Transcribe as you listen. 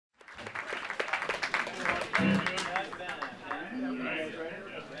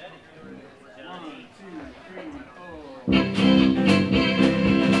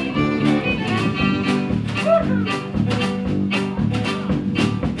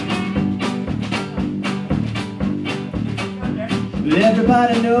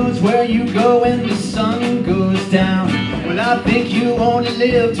Everybody knows where you go when the sun goes down. Well, I think you only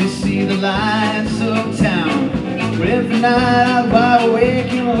live to see the lights of town. But every night I lie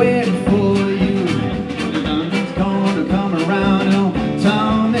awake and waiting for you. The sun's gonna come around, oh,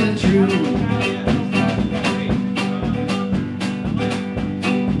 tell me the truth.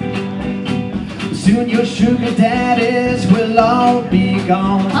 Soon your sugar daddies will all be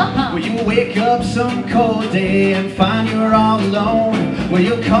gone. Will you wake up some cold day and find you're all alone? Will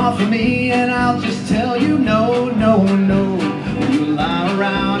you call for me and I'll just tell you no, no, no? Will you lie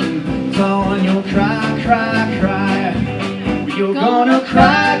around and call and you'll cry, cry, cry? You're gonna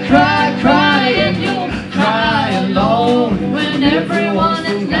cry, cry, cry, and you'll cry alone. When everyone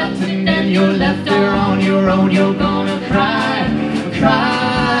is left and then you're left there on your own, you're gonna cry,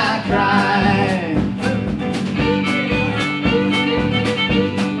 cry, cry.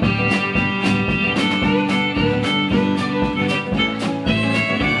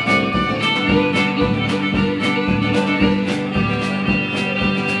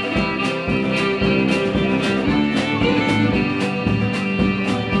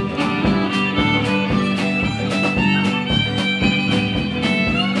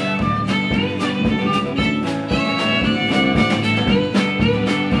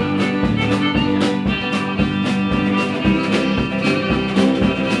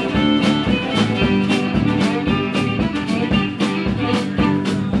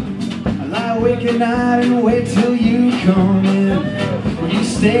 Wake at night and wait till you come in. You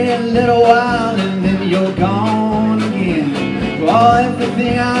stay a little while and then you're gone again. Well,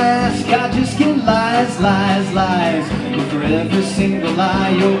 everything I ask, I just get lies, lies, lies. But for every single lie,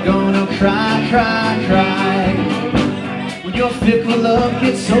 you're gonna cry, cry, cry. When your fickle love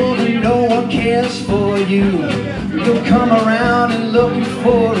gets old and no one cares for you, you'll come around and looking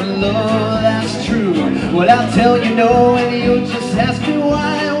for a love that's true. Well, I'll tell you no and you'll just ask me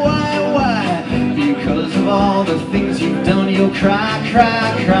why, why? Because of all the things you've done, you'll cry,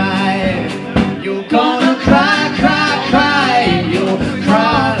 cry, cry. You're gonna cry, cry, cry, and you'll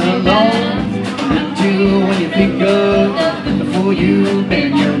cry alone. And do when you think of before you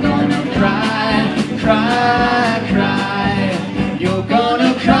bend, you're gonna cry, cry, cry. You're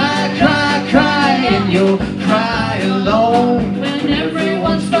gonna cry, cry, cry, and you'll cry alone. When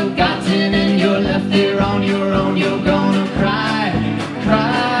everyone's forgotten and you're left there on your own, you're gonna cry,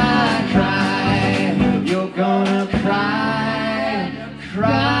 cry, cry. Gonna cry,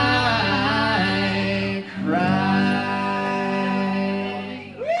 cry, cry.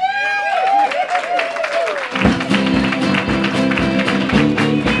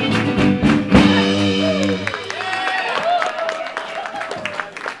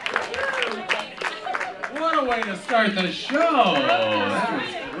 What a way to start the show! That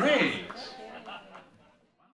was great.